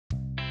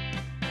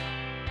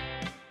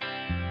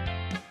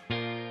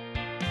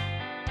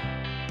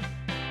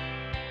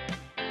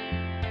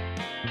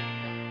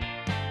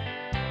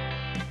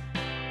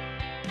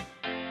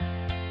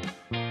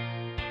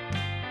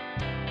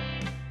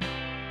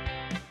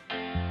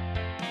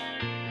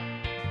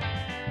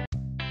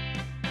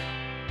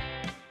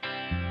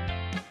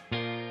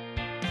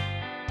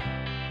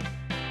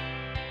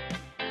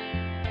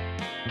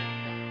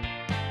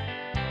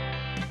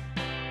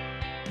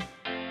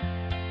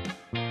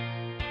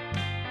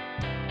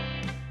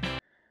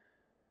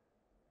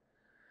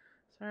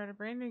Start a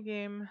brand new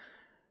game.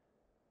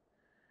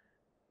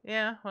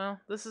 Yeah, well,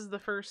 this is the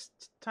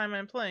first time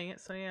I'm playing it,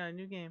 so yeah,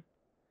 new game.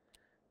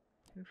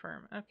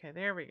 Confirm. Okay,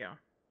 there we go.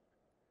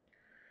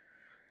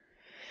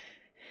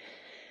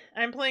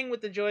 I'm playing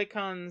with the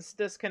Joy-Cons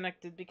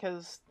disconnected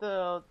because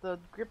the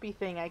grippy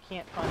thing, I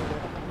can't find it.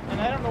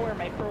 And I don't know where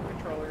my Pro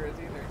Controller is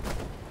either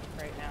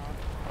right now.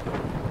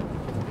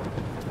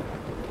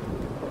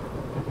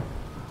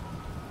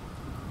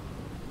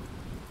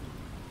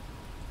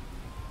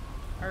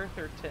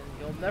 Arthurton,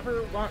 you'll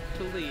never want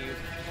to leave.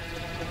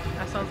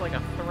 That sounds like a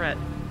threat.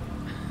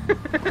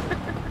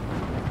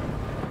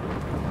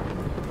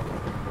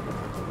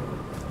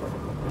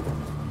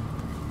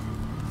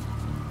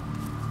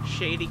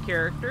 Shady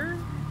character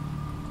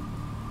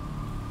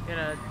in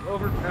a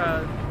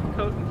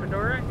coat and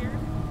fedora here.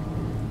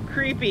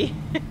 Creepy.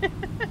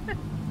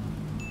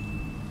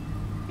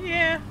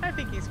 Yeah, I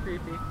think he's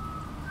creepy.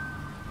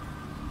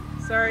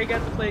 Sorry,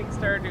 got to play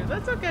Stardew.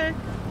 That's okay.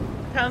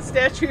 Town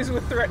statues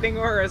with threatening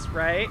auras,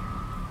 right?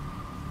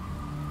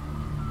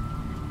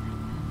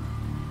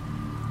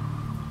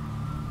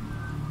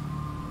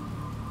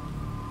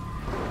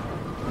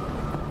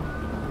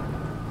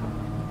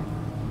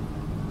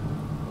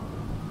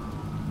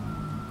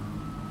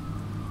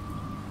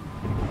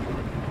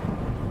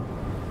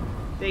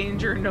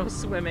 Danger, no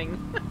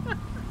swimming.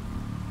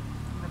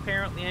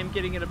 Apparently I'm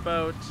getting in a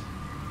boat.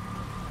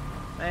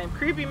 I am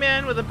Creepy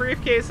Man with a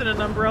briefcase and an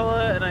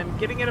umbrella, and I'm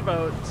getting in a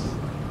boat.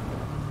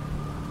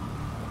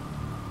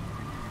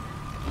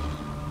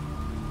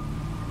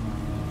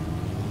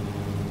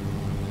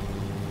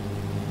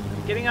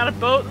 I'm getting on a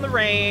boat in the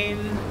rain.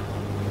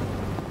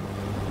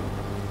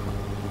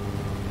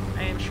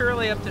 I am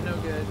surely up to no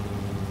good.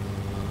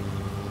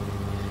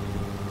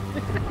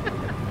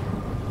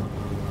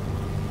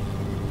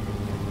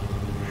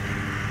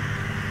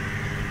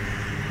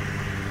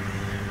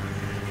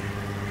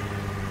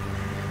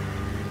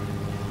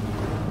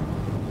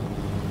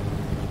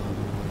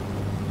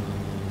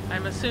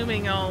 I'm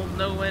assuming I'll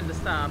know when to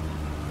stop.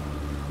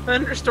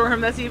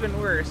 Thunderstorm, that's even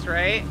worse,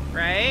 right?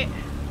 Right?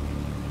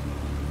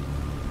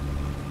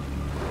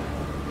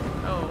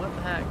 Oh, what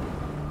the heck?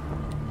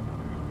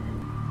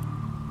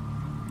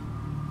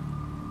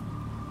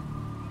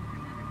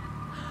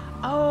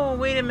 Oh,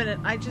 wait a minute.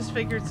 I just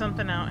figured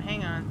something out.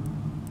 Hang on.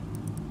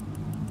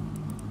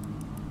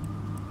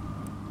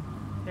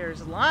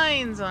 There's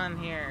lines on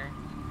here.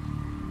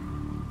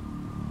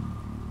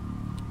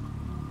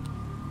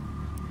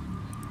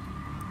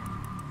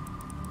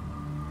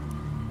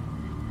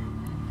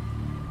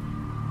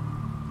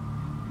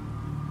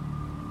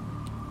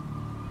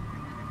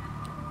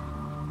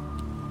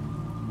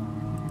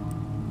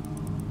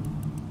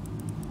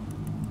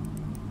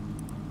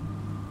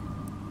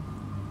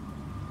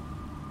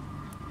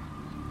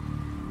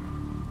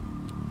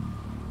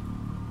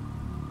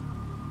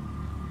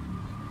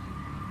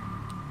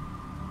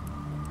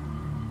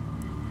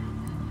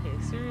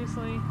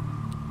 Seriously?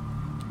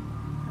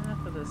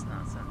 Enough of this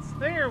nonsense.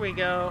 There we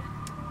go.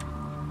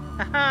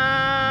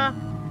 Haha!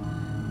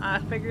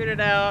 I figured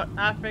it out.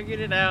 I figured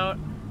it out.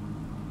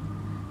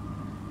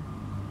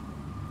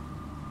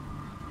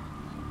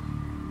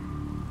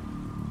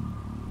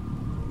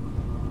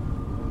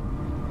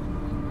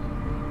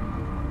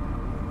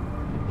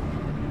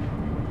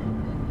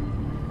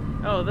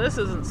 Oh, this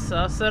isn't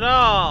sus at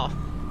all.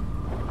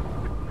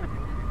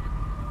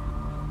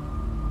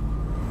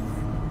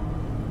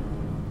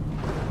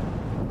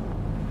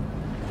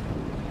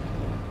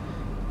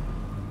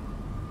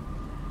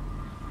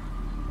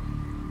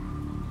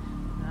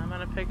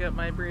 Pick up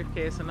my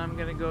briefcase and I'm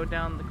gonna go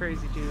down the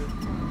crazy tube.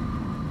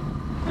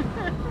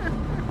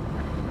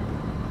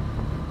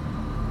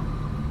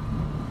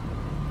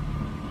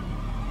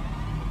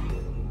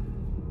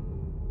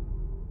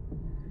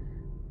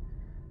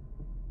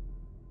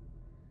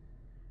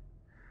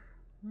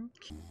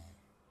 Okay.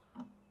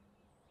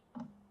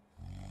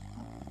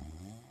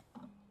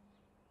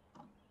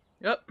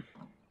 Yep.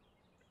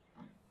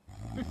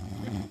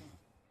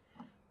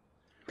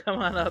 Come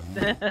on up.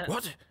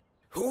 What?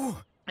 Who?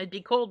 I'd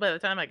be cold by the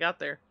time I got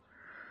there.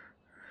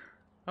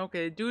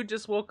 Okay, dude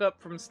just woke up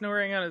from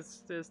snoring on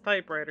his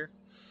typewriter.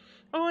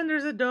 Oh, and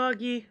there's a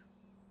doggy.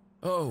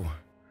 Oh,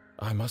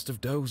 I must have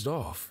dozed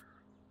off.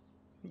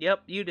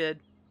 Yep, you did.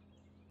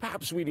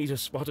 Perhaps we need a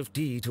spot of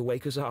tea to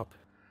wake us up.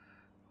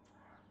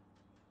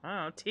 I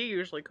don't know, tea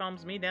usually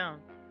calms me down.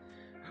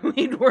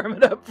 We'd warm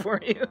it up for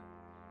you.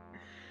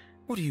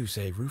 What do you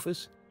say,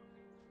 Rufus?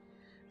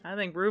 I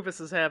think Rufus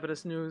is having a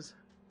snooze.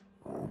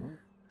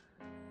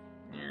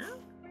 Yeah?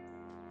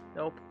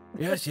 Nope.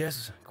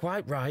 Yes,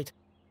 quite right.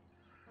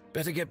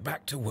 Better get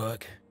back to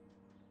work.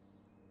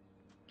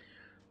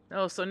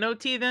 Oh, so no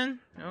tea then?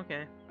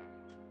 Okay.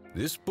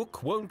 This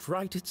book won't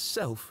write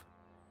itself.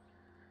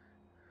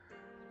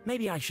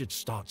 Maybe I should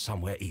start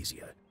somewhere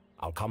easier.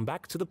 I'll come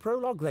back to the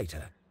prologue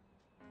later.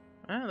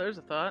 Oh, there's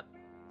a thought.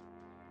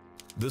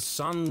 The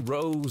sun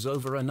rose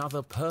over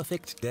another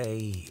perfect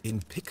day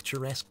in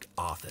picturesque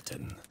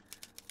Arthurton.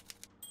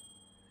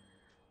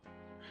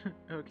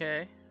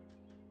 Okay.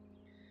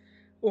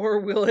 Or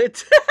will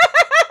it?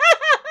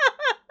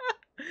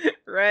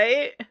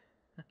 Right?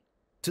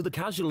 To the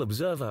casual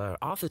observer,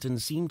 Arthurton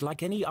seemed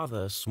like any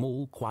other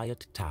small,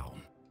 quiet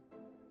town.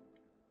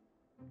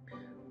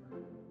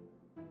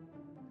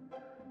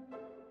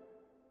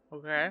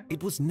 Okay.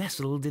 It was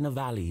nestled in a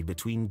valley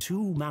between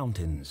two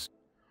mountains,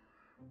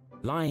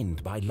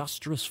 lined by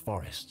lustrous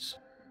forests,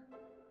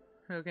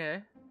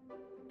 Okay.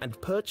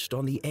 and perched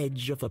on the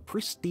edge of a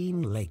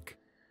pristine lake.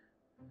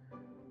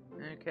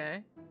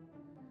 Okay.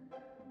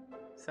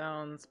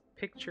 Sounds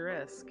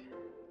picturesque.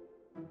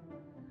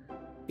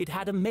 It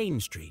had a main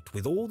street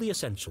with all the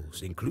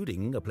essentials,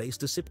 including a place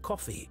to sip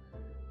coffee.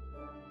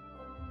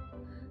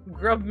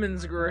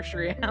 Grubman's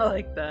Grocery. I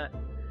like that.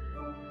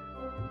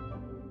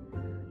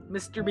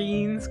 Mr.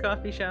 Bean's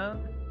coffee shop.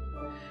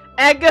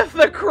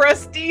 Agatha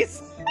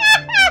Krusty's.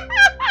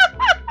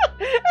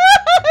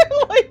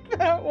 I like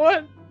that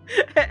one.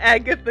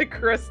 Agatha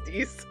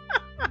Krusty's.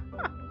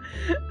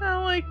 I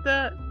like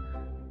that.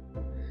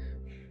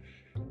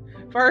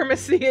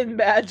 Pharmacy and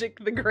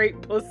Magic, the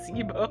Great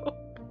Placebo.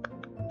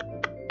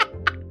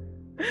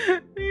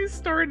 These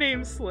store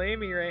names slay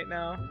me right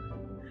now.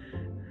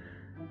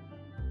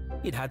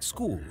 It had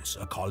schools,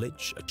 a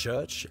college, a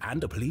church,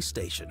 and a police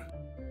station.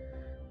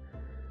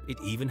 It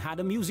even had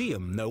a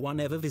museum no one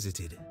ever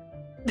visited.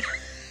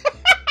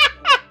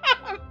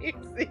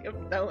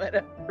 Museum no one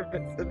ever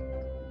visited.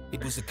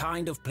 It was the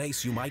kind of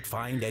place you might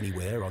find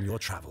anywhere on your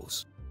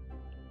travels.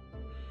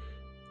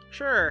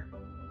 Sure.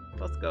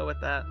 Let's go with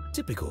that.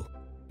 Typical,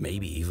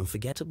 maybe even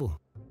forgettable.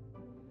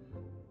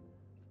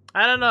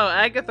 I don't know.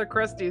 Agatha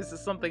Krusty's is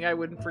something I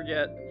wouldn't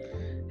forget.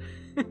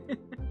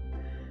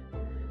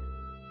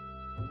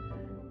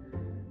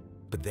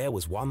 But there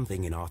was one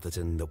thing in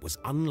Arthurton that was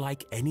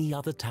unlike any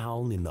other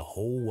town in the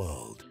whole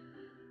world.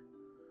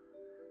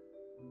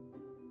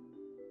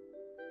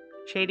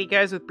 Shady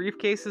guys with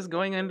briefcases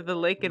going under the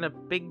lake in a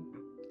big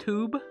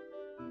tube?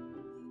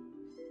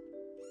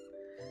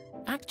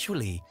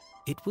 Actually,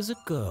 it was a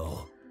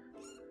girl.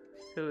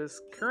 Who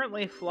is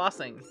currently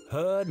flossing.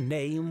 Her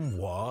name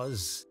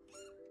was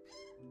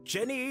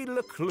Jenny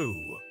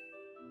LeClue.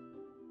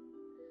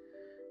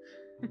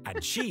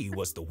 And she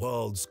was the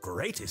world's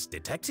greatest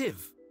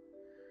detective.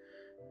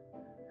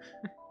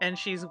 And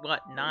she's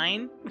what,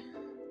 9?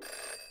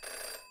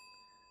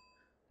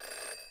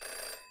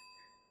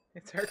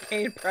 It's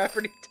arcane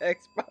property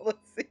tax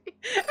policy.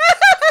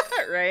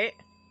 Right?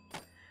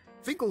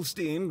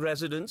 Finkelstein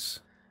residence.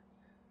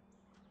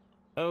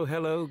 Oh,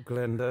 hello,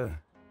 Glenda.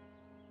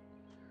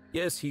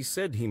 Yes, he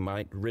said he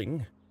might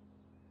ring.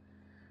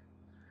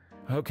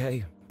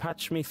 Okay,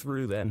 patch me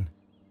through then.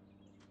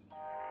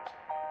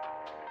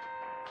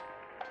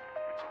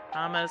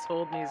 Ominous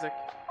hold music.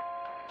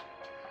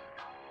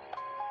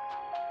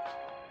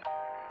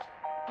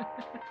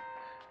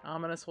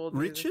 Ominous hold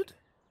music. Richard?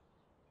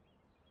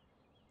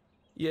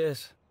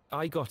 Yes,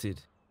 I got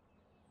it.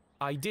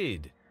 I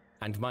did,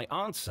 and my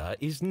answer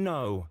is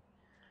no.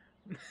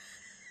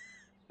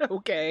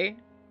 Okay.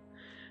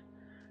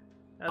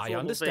 That's I a little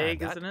understand vague,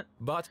 that, isn't it?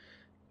 but...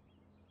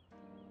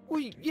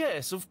 Well,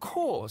 yes, of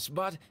course,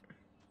 but...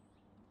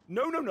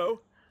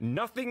 No.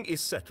 Nothing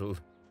is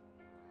settled.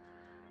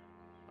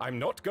 I'm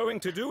not going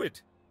to do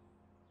it.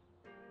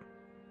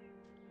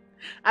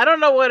 I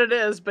don't know what it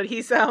is, but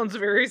he sounds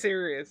very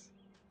serious.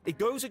 It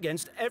goes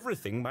against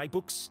everything my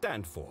books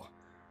stand for.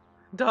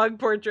 Dog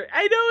portrait.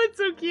 I know, it's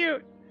so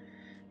cute.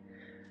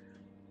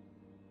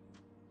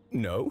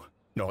 No,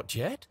 not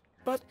yet,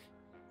 but...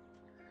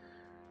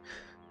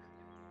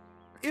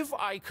 If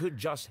I could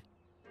just...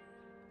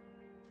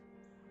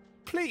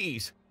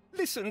 Please,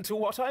 listen to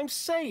what I'm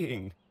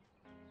saying.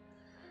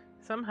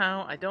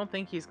 Somehow, I don't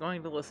think he's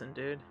going to listen,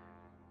 dude.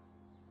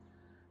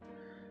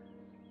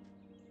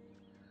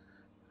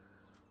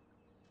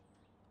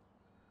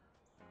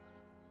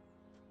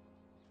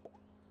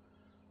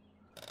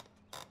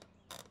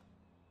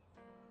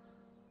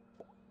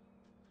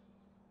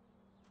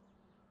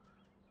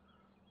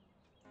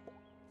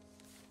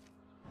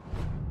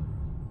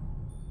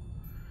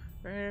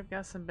 Right, I've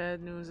got some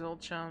bad news,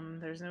 old chum.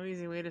 There's no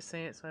easy way to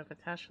say it, so I've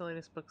attached the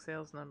latest book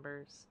sales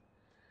numbers.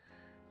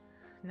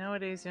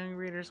 Nowadays, young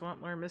readers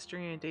want more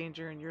mystery and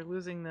danger, and you're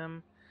losing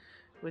them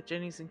with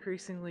Jenny's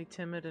increasingly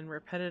timid and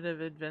repetitive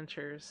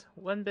adventures.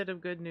 One bit of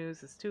good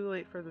news, it's too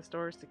late for the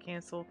stores to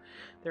cancel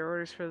their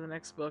orders for the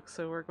next book,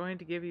 so we're going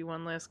to give you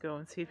one last go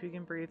and see if you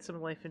can breathe some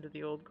life into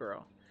the old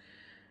girl.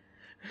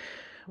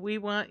 We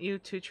want you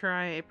to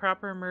try a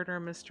proper murder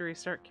mystery,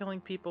 start killing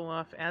people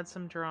off, add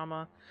some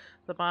drama.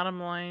 The bottom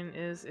line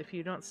is, if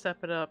you don't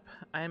step it up,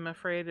 I'm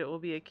afraid it will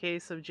be a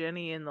case of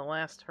Jenny in the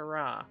last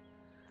hurrah.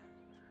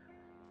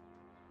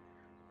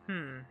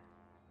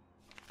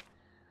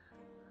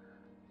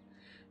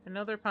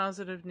 Another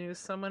positive news,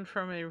 someone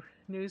from a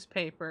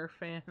newspaper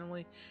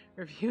family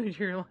reviewed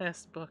your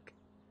last book.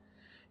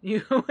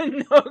 You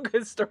wouldn't know a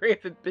good story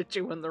if it bit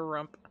you in the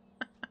rump.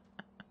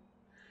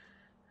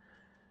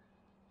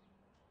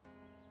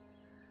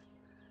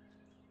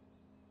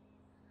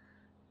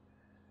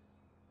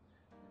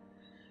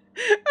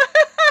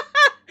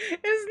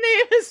 His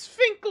name is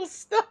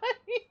Finkelstein.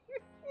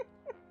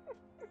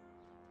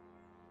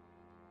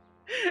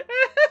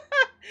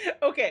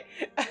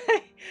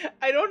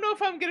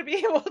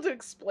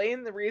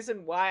 explain the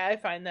reason why I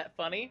find that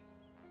funny.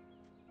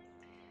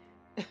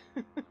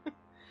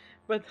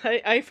 But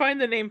I find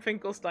the name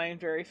Finkelstein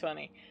very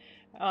funny.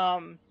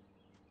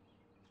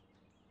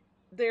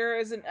 There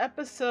is an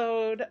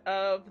episode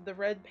of the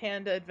Red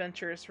Panda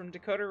Adventures from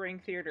Dakota Ring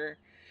Theater.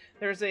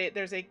 There's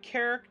a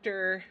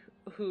character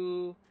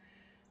who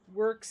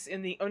works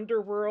in the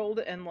underworld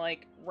and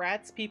like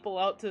rats people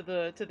out to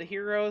the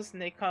heroes,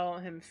 and they call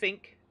him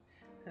Fink.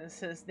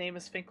 His name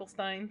is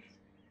Finkelstein.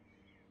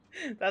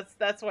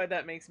 That's why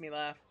that makes me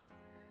laugh.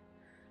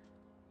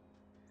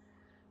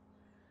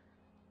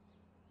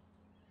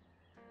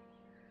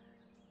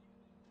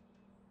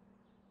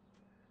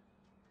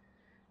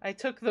 I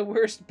took the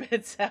worst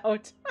bits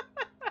out.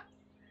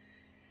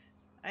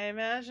 I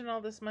imagine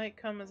all this might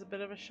come as a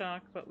bit of a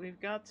shock, but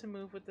we've got to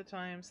move with the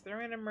times.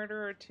 Throw in a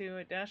murder or two,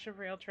 a dash of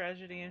real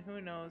tragedy, and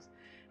who knows,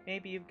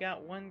 maybe you've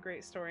got one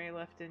great story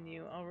left in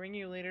you. I'll ring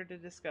you later to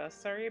discuss.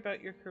 Sorry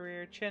about your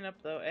career. Chin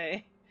up though, eh?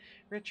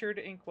 Richard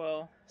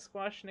Inkwell.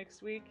 Squash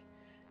next week?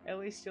 At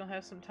least you'll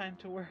have some time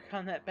to work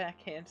on that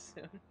backhand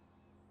soon.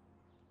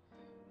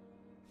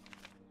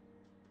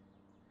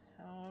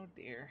 Oh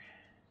dear.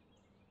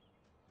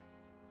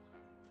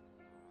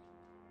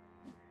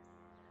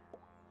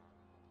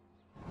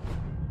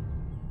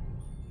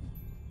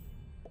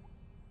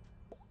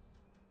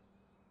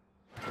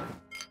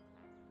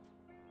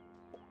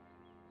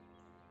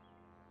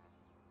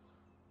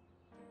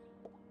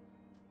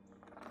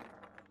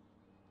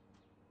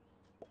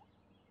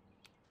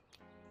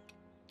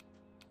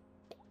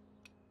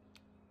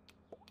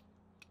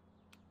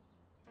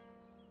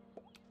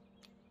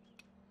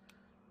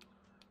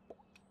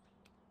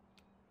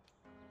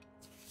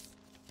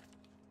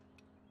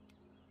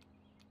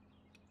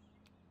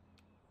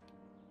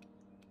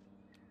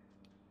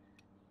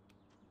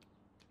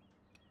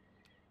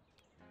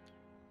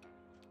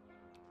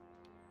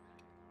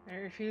 I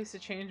refuse to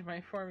change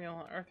my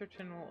formula.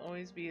 Arthurton will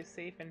always be a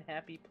safe and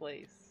happy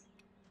place.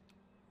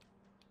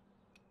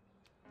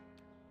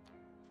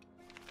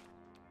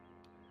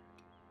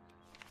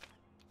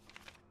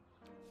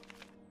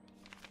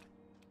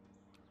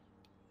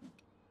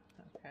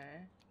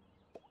 Okay.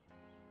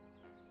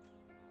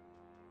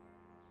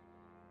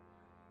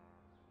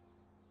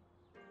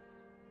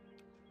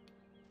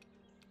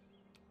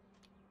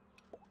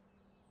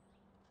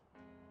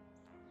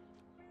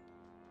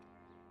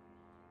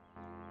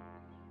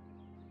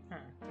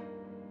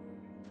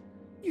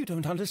 You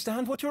don't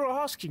understand what you're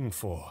asking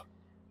for.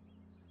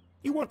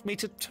 You want me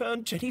to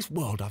turn Jenny's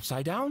world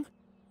upside down?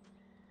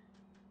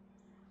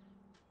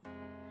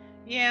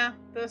 Yeah,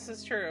 this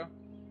is true.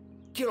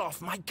 Kill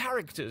off my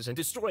characters and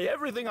destroy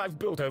everything I've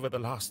built over the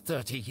last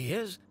 30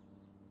 years?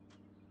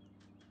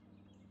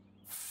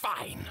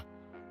 Fine.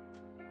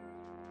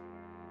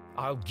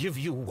 I'll give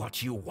you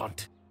what you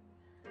want.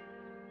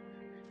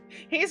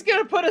 He's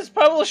gonna put his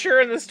publisher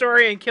in the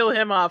story and kill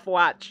him off,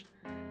 watch.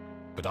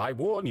 But I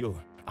warn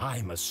you,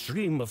 I'm a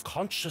stream of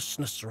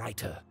consciousness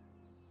writer.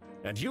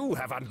 And you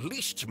have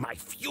unleashed my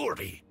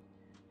fury.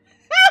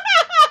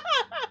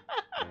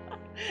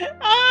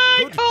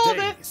 I Good called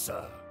day, it!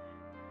 sir.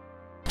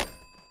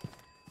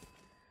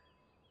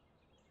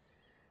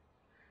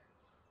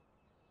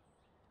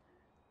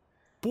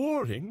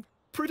 Boring?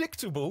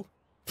 Predictable?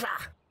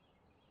 Pah!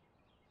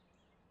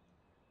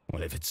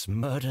 Well, if it's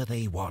murder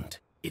they want,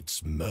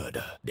 it's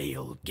murder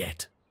they'll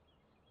get.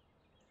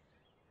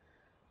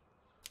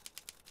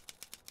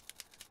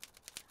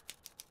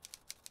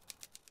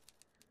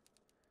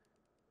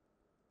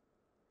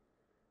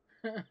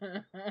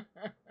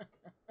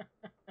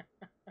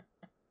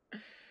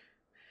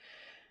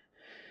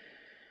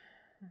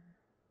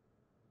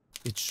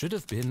 It should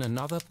have been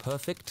another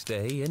perfect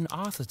day in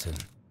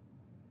Arthurton.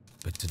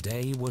 But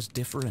today was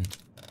different.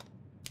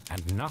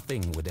 And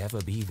nothing would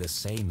ever be the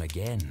same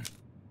again.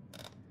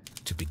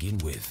 To begin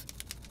with,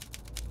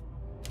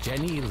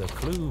 Jenny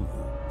LeClue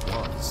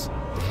was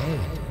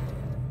dead.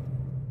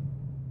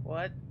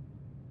 What?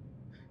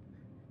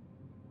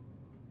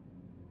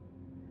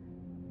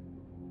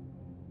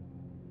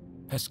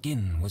 Her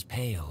skin was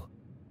pale.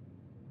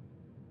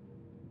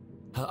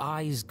 Her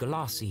eyes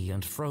glassy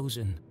and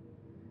frozen.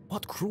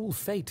 What cruel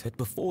fate had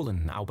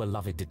befallen our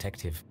beloved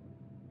detective?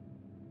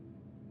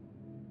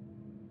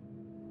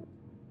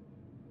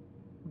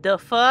 The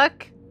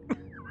fuck?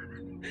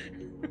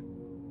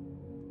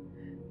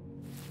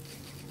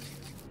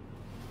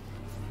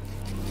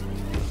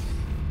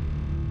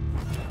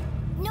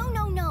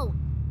 No.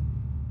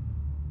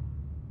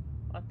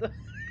 What the?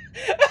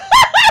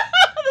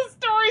 The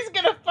story's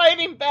gonna fight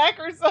him back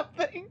or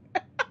something.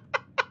 What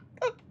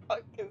the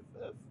fuck is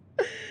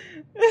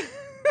this?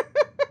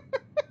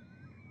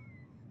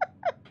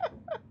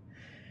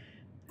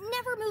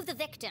 Never move the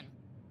victim.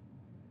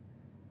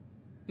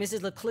 Mrs.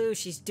 LeClue,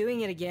 she's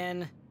doing it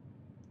again.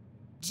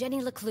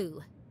 Jenny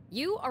LeClue.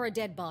 You are a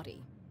dead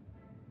body.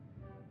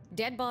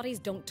 Dead bodies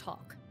don't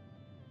talk.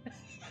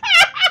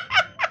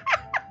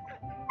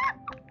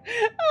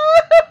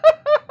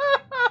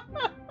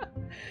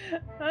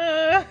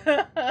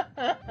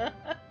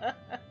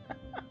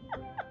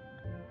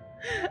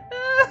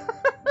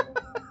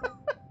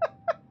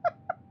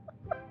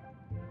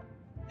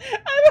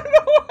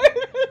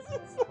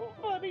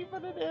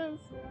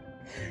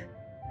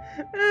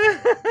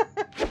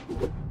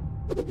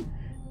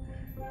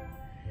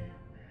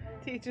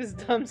 Teaches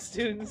dumb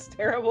students,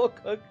 terrible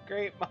cook,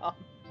 great mom.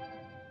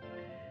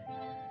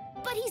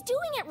 But he's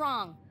doing it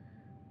wrong!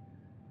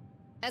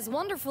 As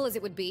wonderful as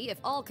it would be if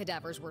all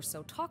cadavers were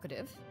so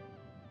talkative,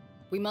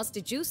 we must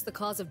deduce the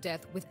cause of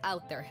death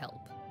without their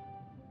help.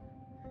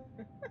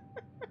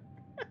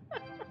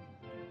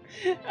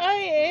 I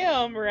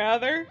am,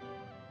 rather.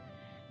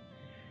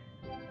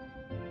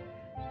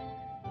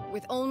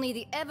 With only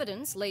the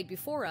evidence laid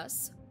before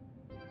us,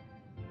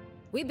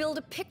 we build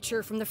a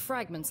picture from the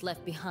fragments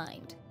left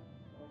behind.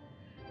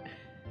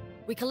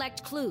 We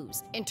collect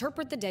clues,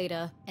 interpret the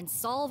data, and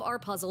solve our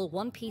puzzle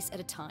one piece at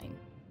a time,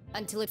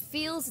 until it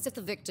feels as if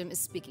the victim is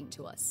speaking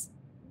to us.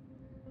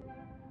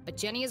 But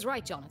Jenny is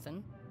right,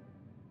 Jonathan.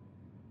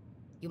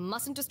 You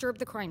mustn't disturb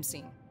the crime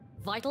scene.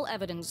 Vital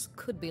evidence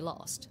could be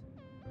lost.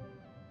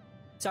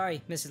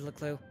 Sorry, Mrs.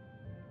 LeClue.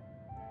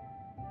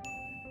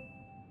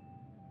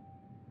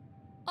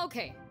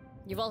 Okay,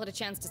 you've all had a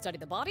chance to study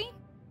the body?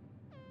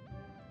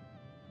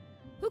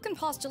 Who can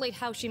postulate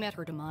how she met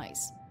her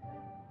demise?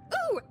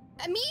 Ooh,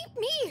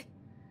 me!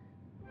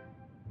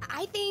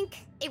 I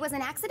think it was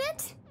an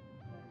accident?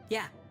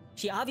 Yeah,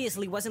 she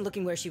obviously wasn't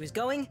looking where she was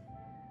going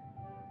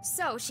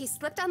So she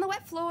slipped on the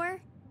wet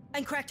floor,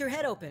 and cracked her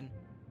head open.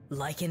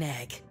 Like an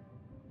egg.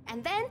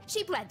 and then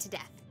she bled to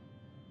death.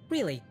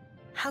 Really?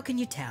 How can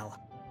you tell?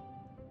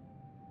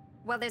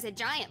 Well, there's a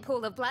giant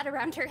pool of blood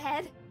around her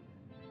head.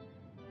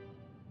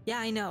 Yeah,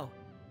 I know.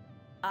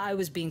 I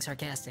was being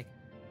sarcastic.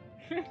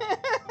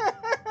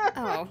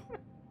 Oh.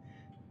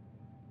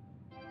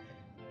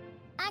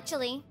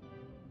 Actually,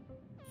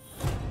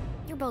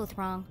 you're both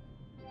wrong.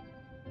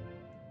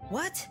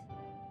 What?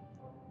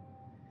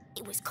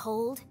 It was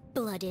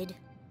cold-blooded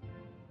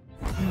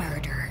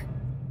murder.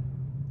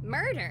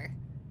 Murder?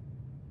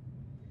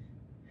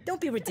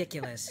 Don't be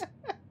ridiculous.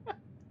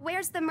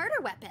 Where's the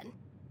murder weapon?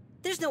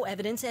 There's no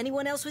evidence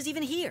anyone else was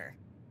even here.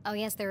 Oh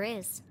yes, there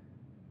is.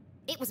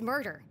 It was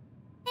murder,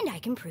 and I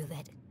can prove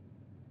it.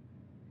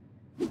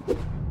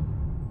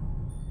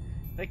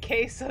 The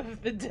case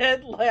of the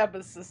dead lab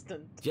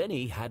assistant.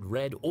 Jenny had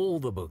read all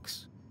the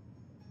books.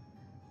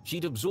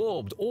 She'd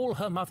absorbed all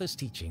her mother's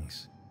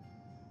teachings.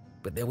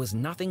 But there was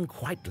nothing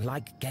quite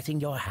like getting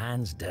your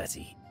hands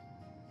dirty.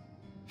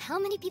 How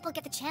many people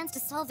get the chance to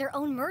solve their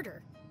own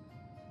murder?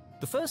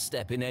 The first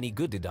step in any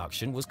good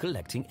deduction was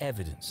collecting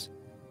evidence.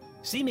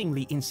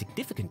 Seemingly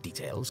insignificant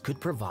details could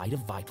provide a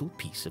vital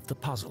piece of the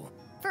puzzle.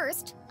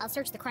 First, I'll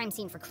search the crime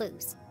scene for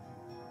clues.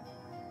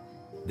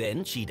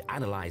 Then she'd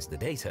analyze the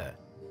data,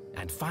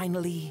 and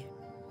finally...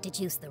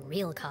 Deduce the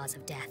real cause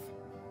of death.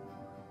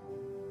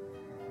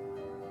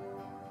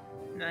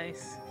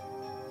 Nice.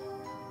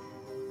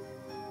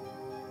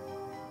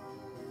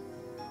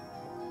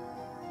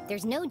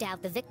 There's no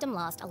doubt the victim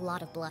lost a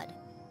lot of blood.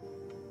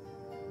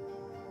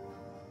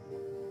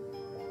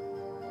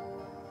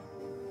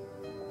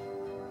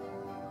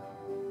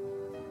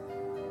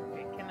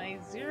 Okay, can I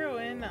zero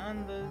in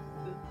on the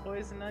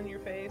poison on your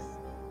face?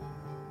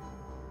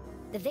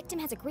 The victim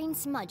has a green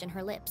smudge on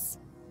her lips.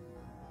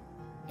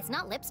 It's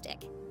not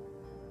lipstick.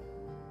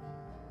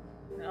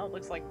 No, it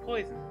looks like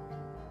poison.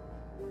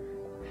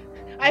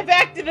 I've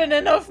acted in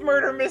enough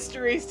murder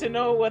mysteries to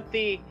know what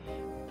the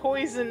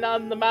poison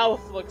on the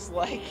mouth looks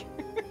like.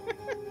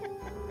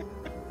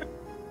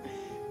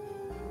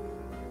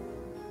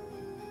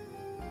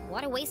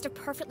 What a waste of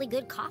perfectly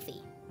good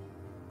coffee.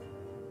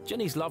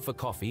 Jenny's love for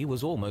coffee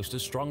was almost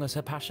as strong as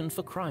her passion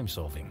for crime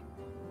solving.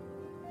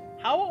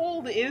 How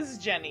old is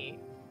Jenny?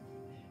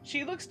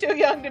 She looks too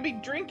young to be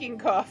drinking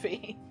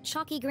coffee.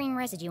 Chalky green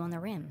residue on the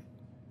rim.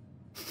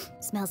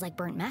 Smells like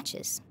burnt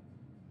matches.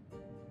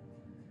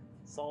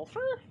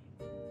 Sulfur?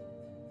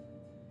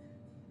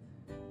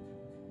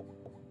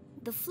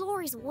 The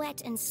floor is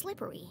wet and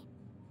slippery,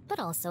 but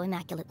also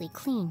immaculately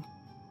clean.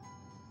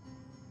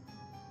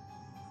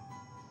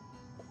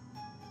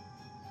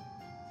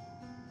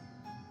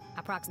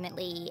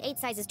 Approximately 8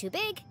 sizes too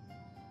big,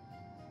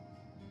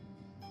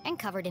 and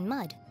covered in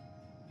mud.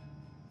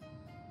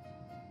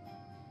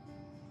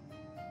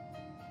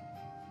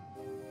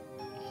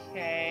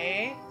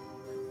 Okay.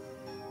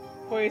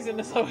 Poison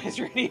is always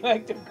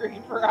radioactive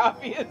green for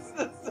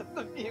obviousness of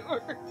the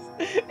viewers.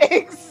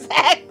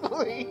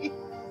 Exactly!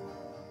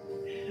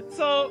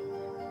 So,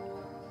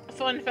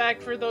 fun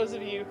fact for those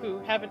of you who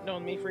haven't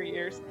known me for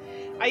years,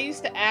 I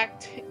used to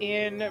act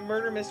in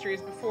murder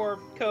mysteries before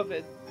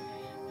COVID.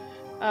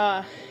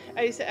 I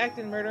used to act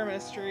in murder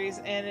mysteries,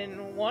 and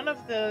in one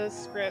of the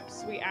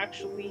scripts, we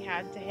actually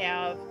had to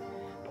have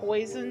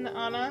poison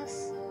on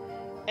us.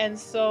 And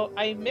so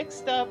I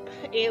mixed up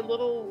a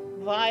little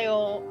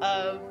vial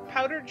of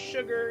powdered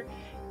sugar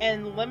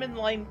and lemon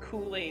lime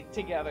Kool-Aid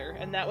together,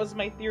 and that was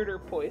my theater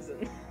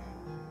poison.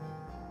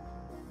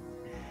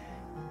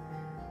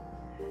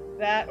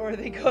 That, or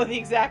they go the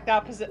exact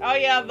opposite. Oh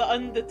yeah, the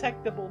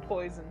undetectable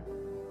poison.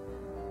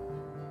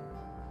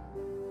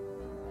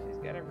 She's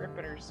got a rip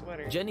in her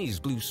sweater. Jenny's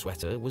blue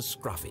sweater was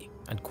scruffy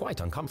and quite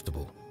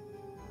uncomfortable.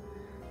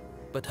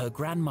 But her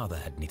grandmother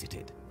had knitted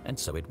it, and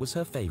so it was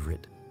her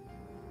favorite.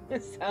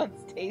 It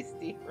sounds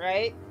tasty,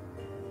 right?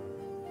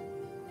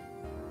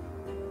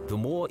 the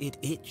more it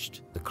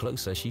itched, the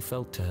closer she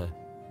felt to her.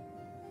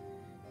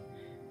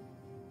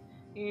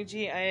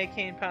 E.g.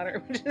 iocane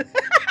powder, which is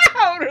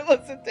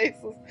odorless and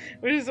tasteless,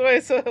 which is why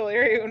it's so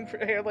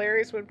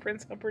hilarious when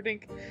Prince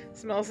Humperdinck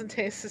smells and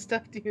tastes the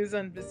stuff to use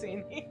on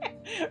Vicini.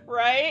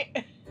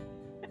 Right?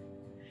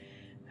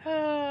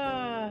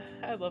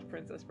 I love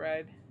Princess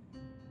Bride.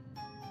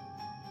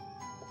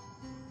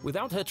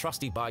 Without her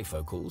trusty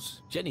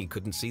bifocals, Jenny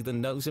couldn't see the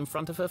nose in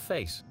front of her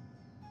face.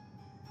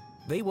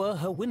 They were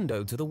her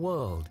window to the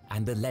world,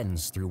 and the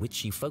lens through which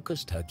she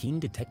focused her keen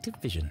detective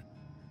vision.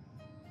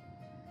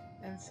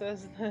 And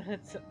says that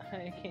it's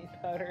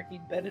iocane powder,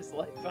 he'd bet his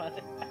life on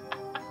it.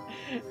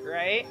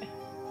 Right?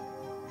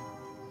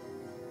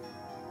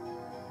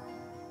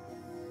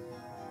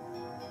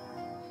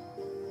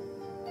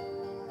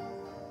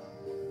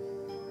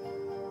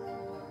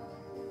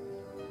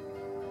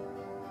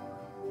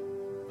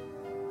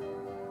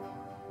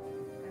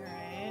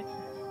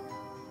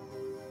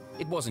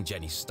 It wasn't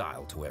Jenny's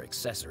style to wear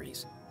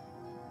accessories,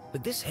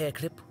 but this hair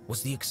clip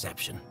was the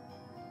exception.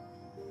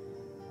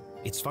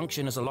 Its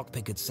function as a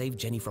lockpick had saved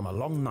Jenny from a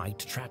long night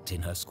trapped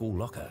in her school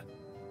locker.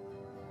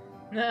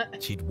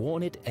 She'd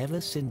worn it ever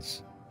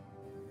since.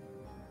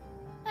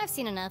 I've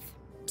seen enough.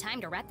 Time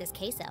to wrap this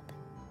case up.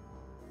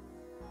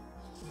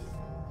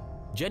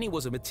 Jenny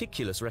was a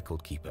meticulous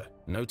record keeper,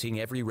 noting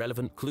every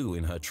relevant clue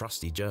in her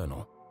trusty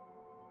journal.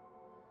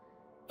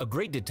 A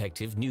great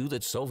detective knew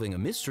that solving a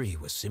mystery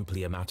was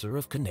simply a matter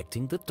of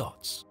connecting the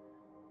dots.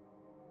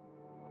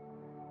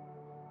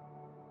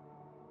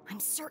 I'm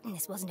certain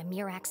this wasn't a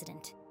mere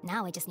accident.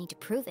 Now I just need to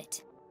prove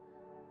it.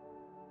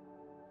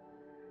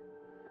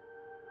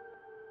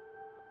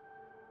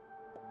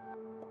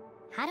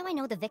 How do I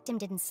know the victim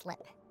didn't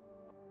slip?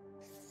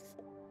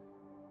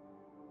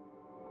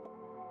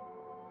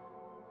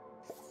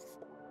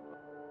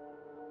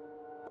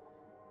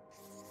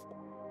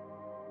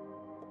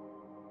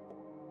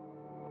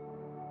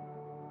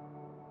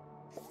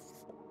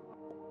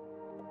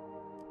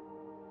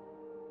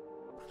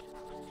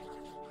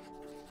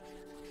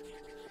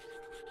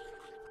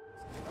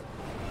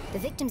 The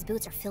victim's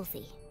boots are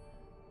filthy.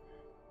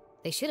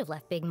 They should have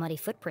left big muddy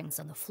footprints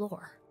on the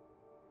floor.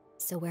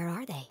 So where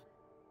are they?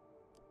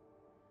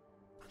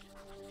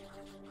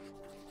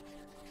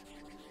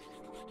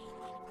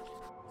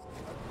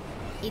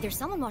 Either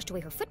someone washed away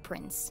her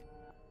footprints,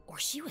 or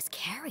she was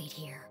carried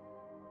here.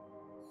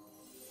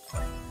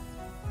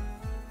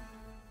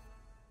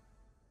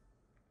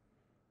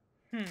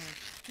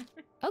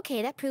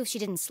 Okay, that proves she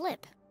didn't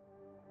slip.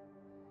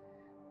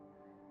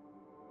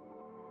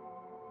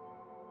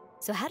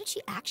 So how did she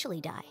actually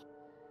die?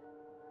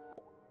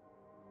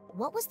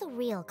 What was the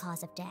real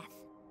cause of death?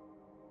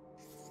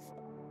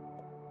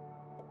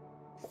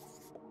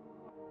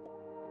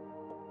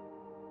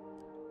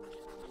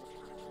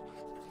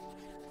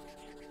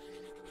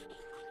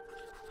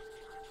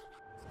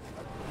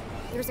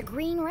 There's a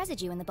green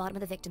residue in the bottom of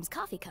the victim's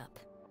coffee cup.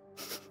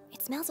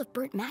 It smells of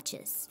burnt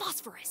matches.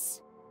 Phosphorus.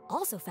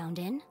 Also found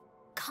in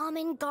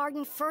common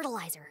garden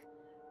fertilizer.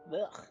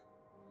 Ugh.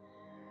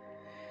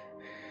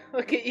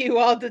 Look at you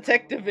all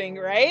detectiving,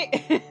 right?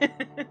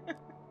 The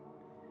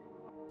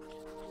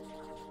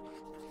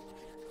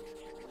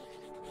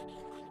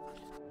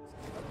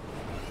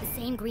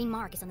same green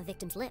mark is on the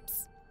victim's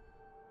lips.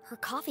 Her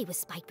coffee was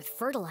spiked with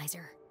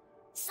fertilizer.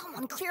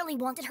 Someone clearly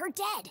wanted her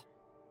dead.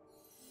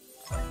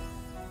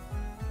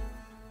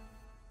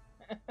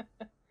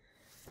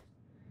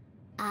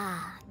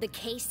 Ah, the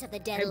case of the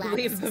dead lab I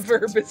believe the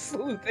assistant. verb is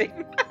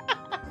sleuthing.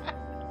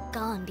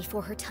 Gone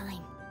before her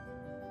time.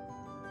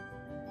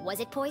 Was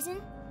it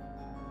poison?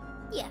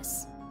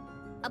 Yes.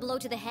 A blow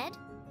to the head?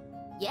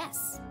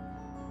 Yes.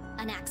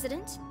 An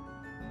accident?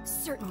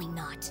 Certainly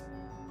not.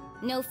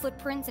 No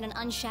footprints in an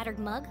unshattered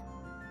mug?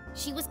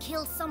 She was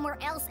killed somewhere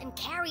else and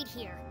carried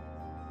here.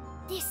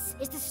 This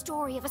is the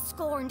story of a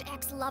scorned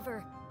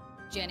ex-lover.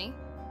 Jenny?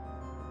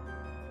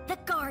 The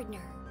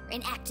gardener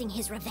enacting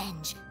his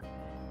revenge.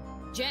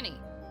 Jenny!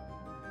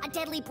 A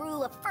deadly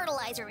brew of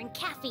fertilizer and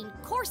caffeine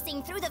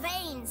coursing through the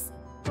veins.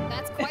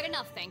 That's quite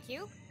enough, thank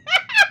you.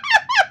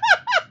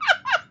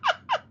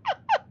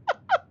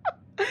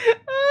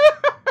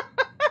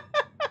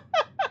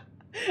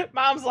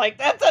 Mom's like,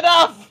 that's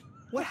enough!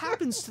 What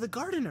happens to the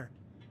gardener?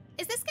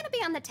 Is this gonna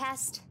be on the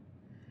test?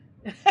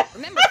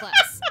 Remember,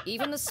 class,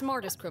 even the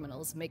smartest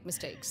criminals make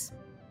mistakes.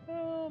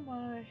 Oh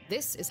my.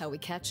 This is how we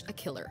catch a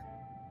killer.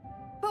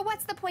 But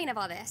what's the point of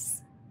all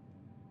this?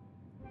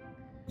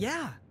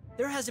 Yeah,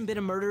 there hasn't been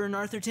a murder in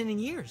Arthurton in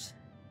years.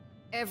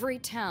 Every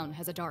town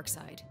has a dark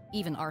side,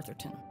 even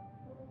Arthurton.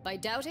 By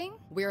doubting,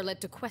 we are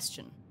led to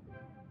question.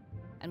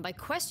 And by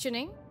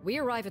questioning, we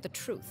arrive at the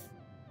truth.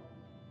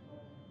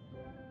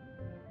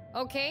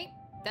 Okay,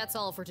 that's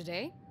all for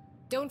today.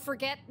 Don't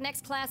forget,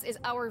 next class is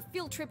our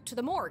field trip to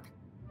the morgue.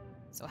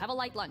 So have a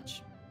light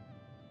lunch.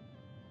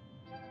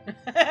 So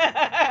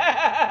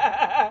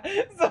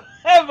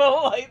have a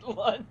light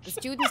lunch. The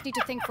students need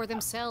to think for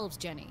themselves,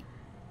 Jenny.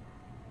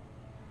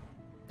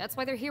 That's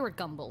why they're here at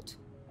Gumboldt.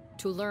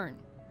 To learn.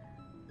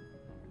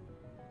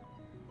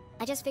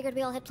 I just figured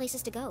we all had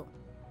places to go.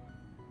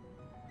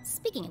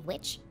 Speaking of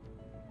which,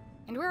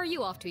 And where are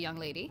you off to, young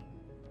lady?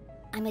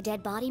 I'm a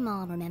dead body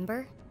mom,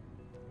 remember?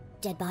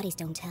 Dead bodies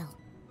don't tell.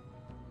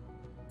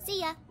 See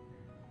ya.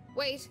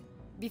 Wait,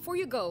 before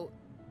you go,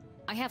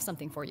 I have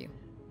something for you.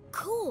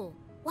 Cool.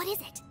 What is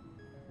it?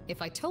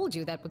 If I told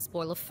you, that would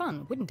spoil the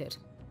fun, wouldn't it?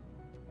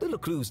 The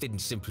LeClues didn't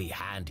simply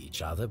hand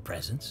each other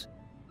presents.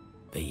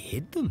 They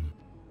hid them.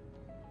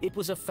 It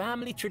was a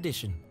family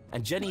tradition,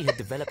 and Jenny had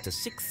developed a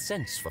sixth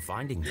sense for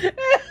finding them.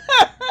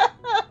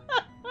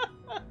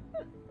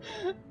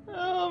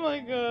 Oh my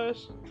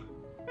gosh.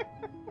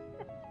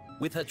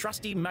 With her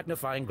trusty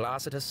magnifying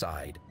glass at her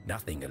side,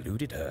 nothing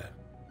eluded her.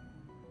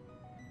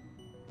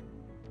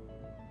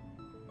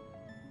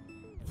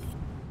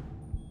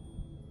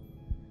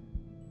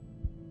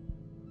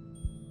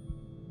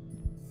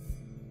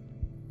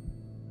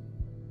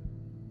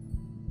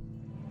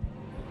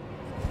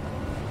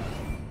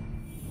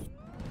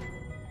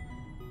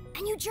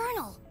 A new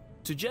journal.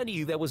 To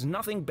Jenny, there was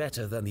nothing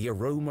better than the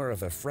aroma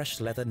of a fresh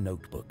leather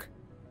notebook.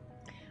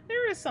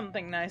 There is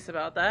something nice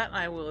about that,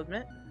 I will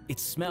admit. It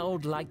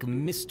smelled like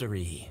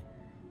mystery.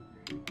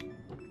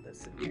 Put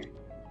this in here.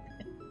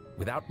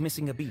 Without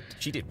missing a beat,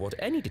 she did what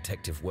any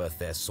detective worth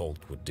their salt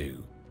would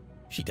do.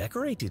 She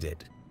decorated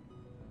it.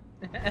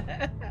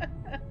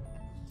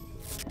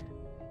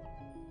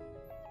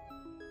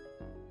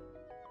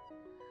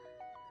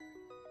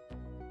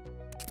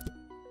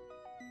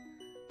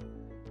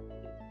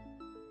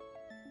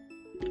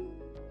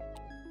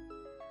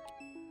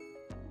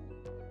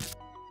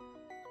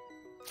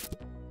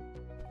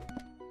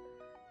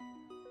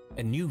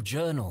 A new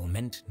journal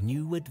meant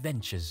new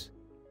adventures.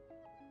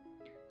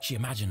 She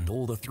imagined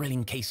all the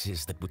thrilling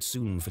cases that would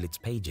soon fill its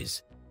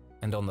pages.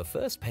 And on the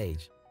first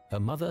page, her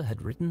mother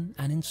had written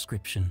an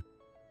inscription.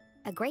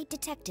 A great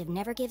detective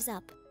never gives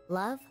up.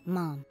 Love,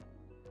 Mom.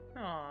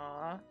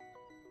 Aww.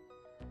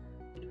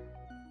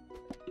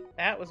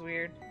 That was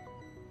weird.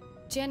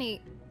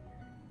 Jenny,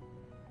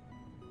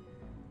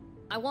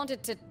 I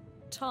wanted to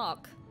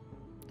talk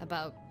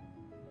about,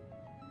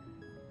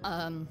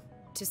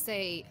 to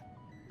say,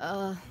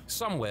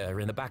 Somewhere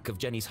in the back of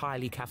Jenny's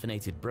highly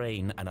caffeinated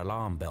brain, an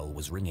alarm bell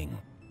was ringing.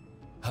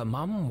 Her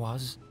mum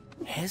was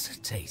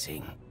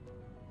hesitating.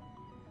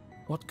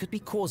 What could be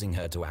causing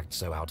her to act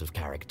so out of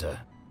character?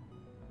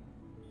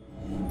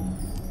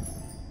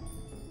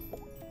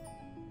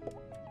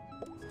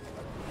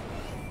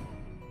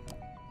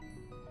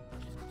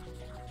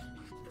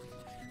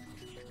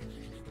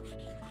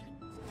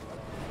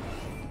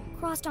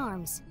 Crossed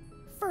arms.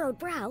 Furrowed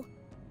brow.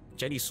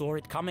 Jenny saw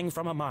it coming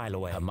from a mile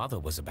away. Her mother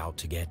was about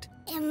to get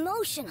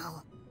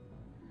Emotional.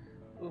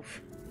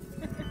 Oof.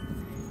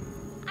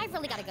 I've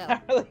really gotta go.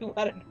 I really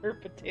wanted her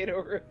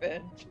potato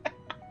revenge.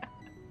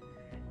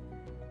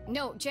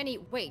 no, Jenny,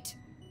 wait.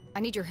 I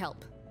need your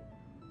help.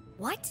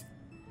 What?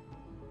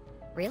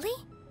 Really?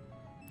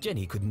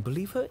 Jenny couldn't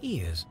believe her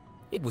ears.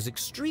 It was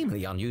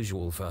extremely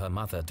unusual for her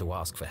mother to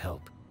ask for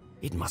help.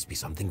 It must be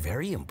something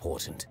very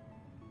important.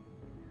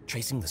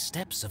 Tracing the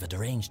steps of a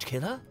deranged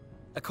killer?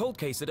 A cold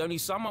case that only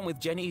someone with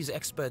Jenny's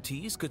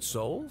expertise could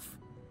solve?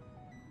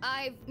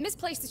 I've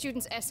misplaced the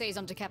students' essays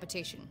on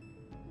decapitation.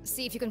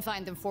 See if you can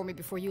find them for me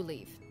before you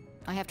leave.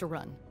 I have to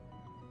run.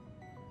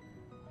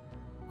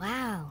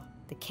 Wow.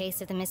 The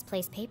case of the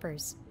misplaced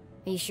papers.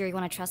 Are you sure you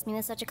want to trust me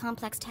with such a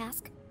complex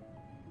task?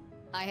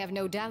 I have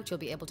no doubt you'll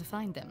be able to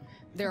find them.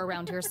 They're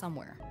around here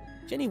somewhere.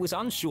 Jenny was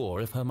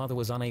unsure if her mother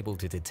was unable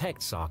to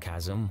detect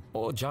sarcasm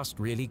or just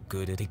really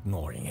good at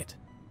ignoring it.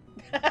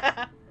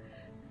 A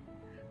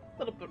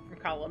little bit from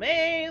column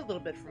A, a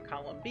little bit from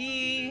column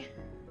B.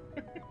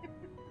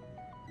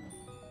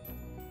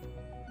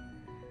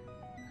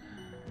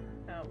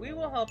 We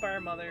will help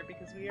our mother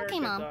because we are Okay, a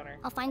good Mom. daughter.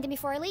 I'll find them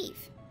before I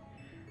leave.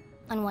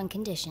 On one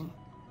condition.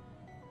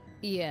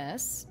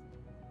 Yes?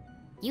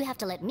 You have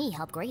to let me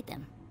help grade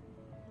them.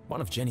 One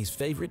of Jenny's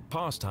favorite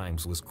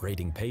pastimes was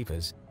grading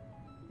papers.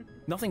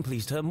 Nothing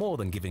pleased her more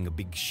than giving a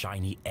big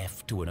shiny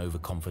F to an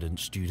overconfident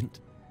student.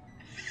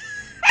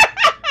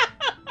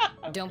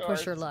 Don't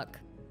push your luck.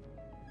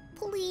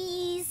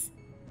 Please.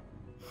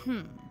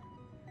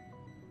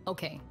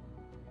 Okay.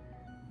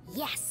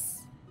 Yes.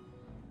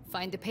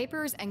 Find the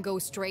papers and go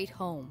straight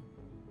home.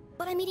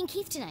 But I'm meeting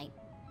Keith tonight.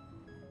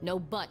 No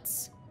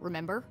buts,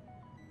 remember?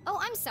 Oh,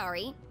 I'm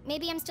sorry.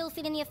 Maybe I'm still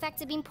feeling the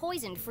effects of being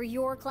poisoned for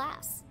your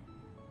class.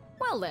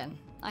 Well then,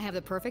 I have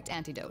the perfect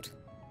antidote.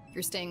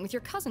 You're staying with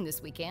your cousin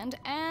this weekend,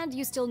 and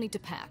you still need to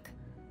pack.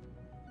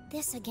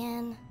 This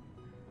again.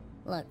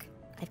 Look,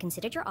 I've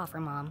considered your offer,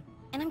 Mom,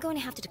 and I'm going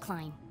to have to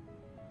decline.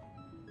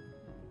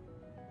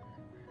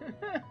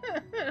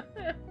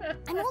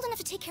 I'm old enough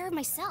to take care of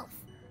myself.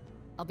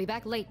 I'll be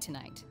back late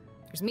tonight.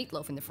 There's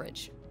meatloaf in the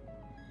fridge.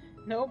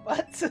 No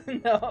buts,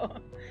 no.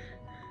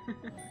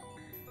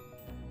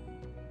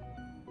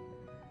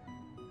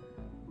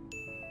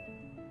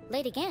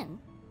 Late again?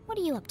 What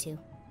are you up to?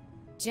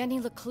 Jenny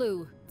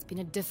LeClue, it's been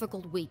a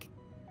difficult week.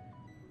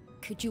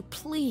 Could you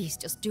please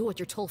just do what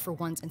you're told for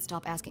once and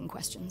stop asking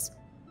questions?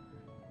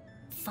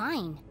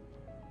 Fine.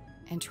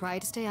 And try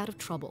to stay out of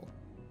trouble.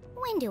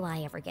 When do I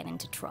ever get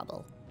into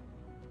trouble?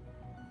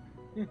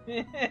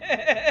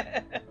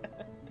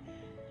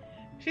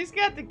 She's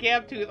got the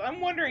gap tooth. I'm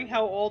wondering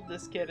how old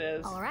this kid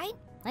is. All right,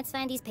 let's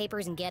find these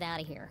papers and get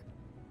out of here.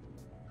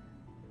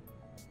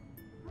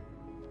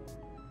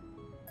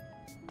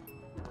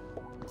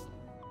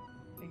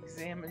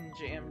 Examine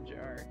jam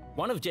jar.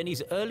 One of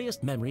Jenny's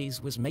earliest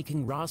memories was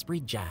making raspberry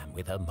jam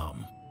with her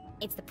mum.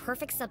 It's the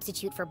perfect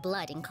substitute for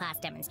blood in class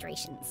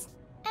demonstrations.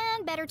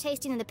 And better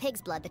tasting than the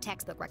pig's blood the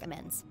textbook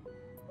recommends.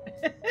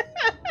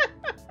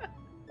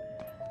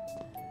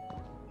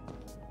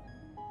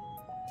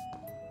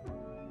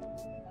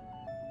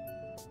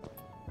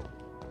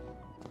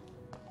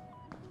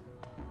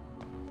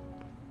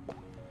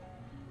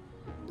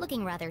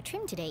 Looking rather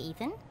trim today,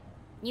 Ethan.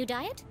 New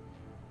diet?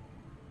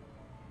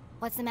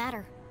 What's the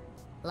matter?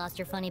 Lost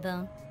your funny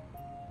bone?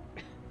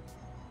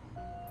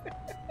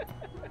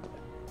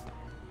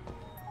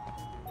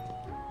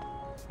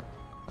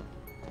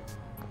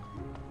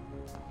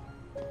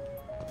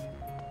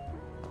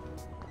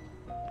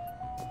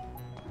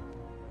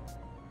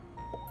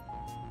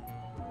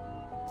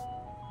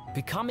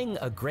 Becoming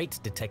a great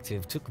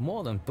detective took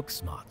more than book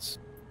smarts.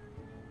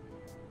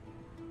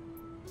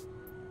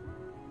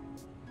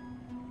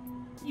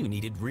 You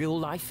needed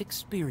real-life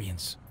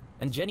experience,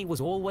 and Jenny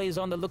was always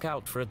on the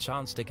lookout for a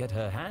chance to get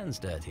her hands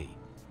dirty.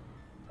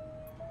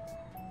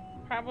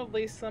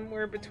 Probably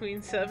somewhere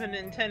between 7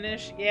 and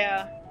 10-ish.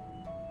 Yeah.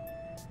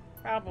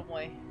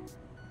 Probably.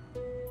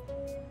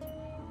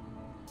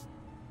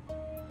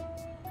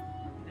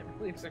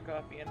 Never leaves her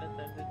coffee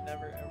unattended.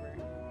 Never, ever.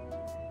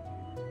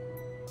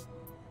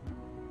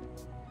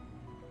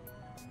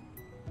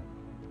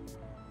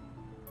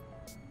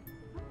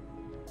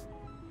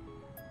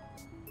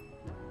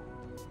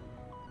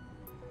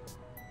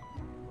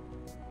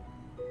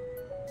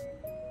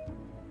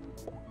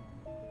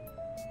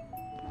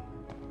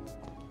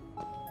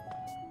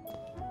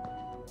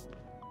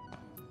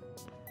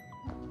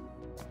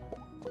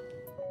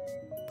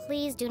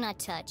 Please do not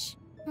touch.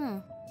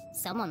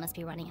 Someone must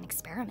be running an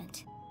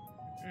experiment.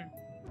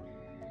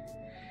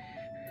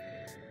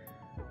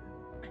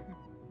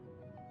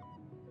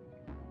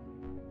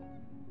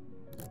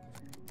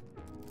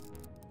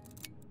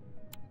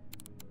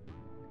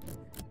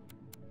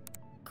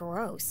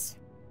 Gross.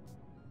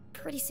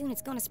 Pretty soon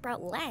it's gonna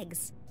sprout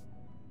legs.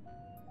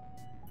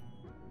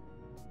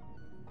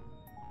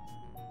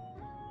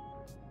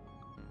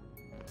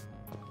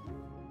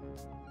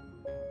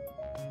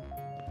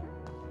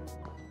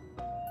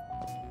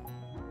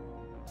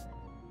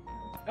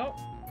 Oh,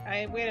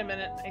 wait a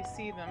minute. I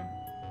see them.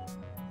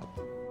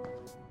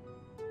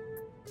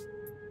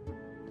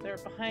 They're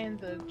behind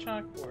the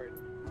chalkboard.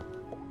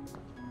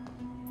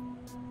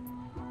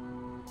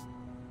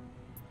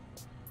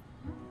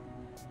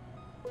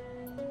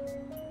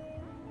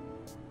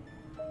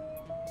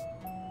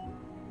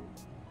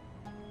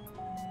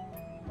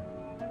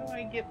 How do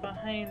I get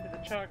behind the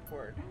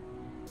chalkboard?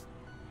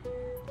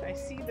 I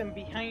see them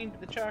behind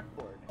the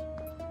chalkboard.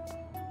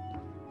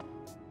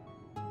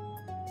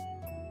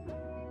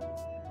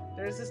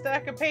 There's a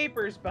stack of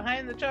papers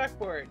behind the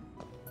chalkboard.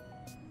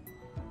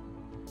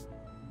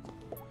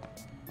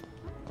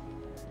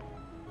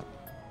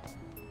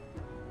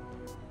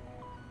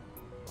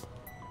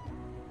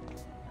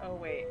 Oh,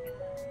 wait.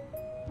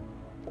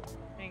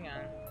 Hang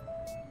on.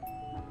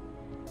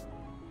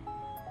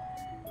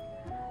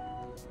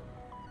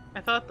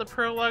 I thought the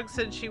prologue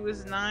said she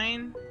was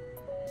 9.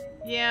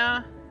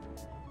 Yeah.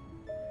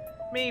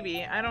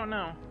 Maybe. I don't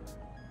know.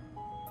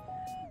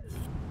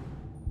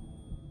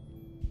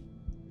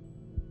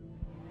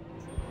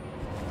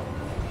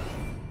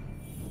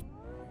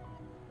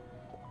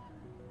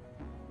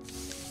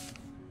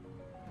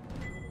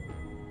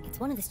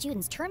 One of the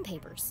students' term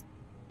papers.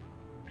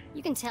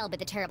 You can tell by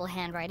the terrible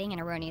handwriting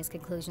and erroneous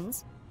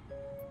conclusions.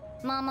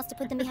 Mom must have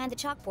put them behind the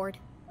chalkboard.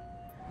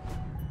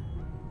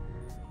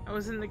 I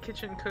was in the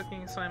kitchen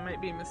cooking, so I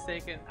might be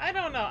mistaken. I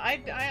don't know.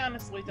 I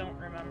honestly don't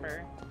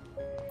remember.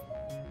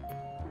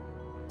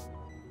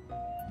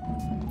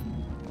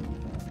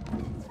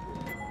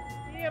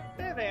 Yep,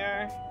 there they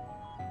are.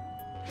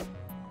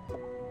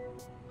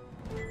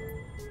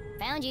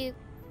 Found you.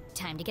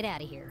 Time to get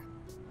out of here.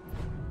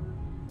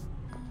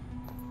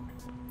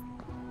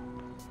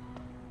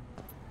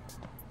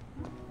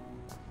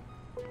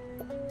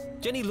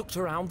 Jenny looked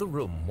around the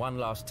room one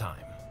last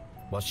time.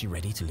 Was she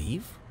ready to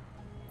leave?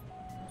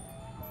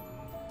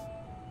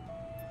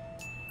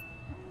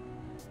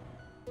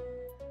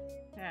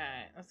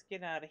 Alright, let's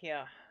get out of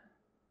here.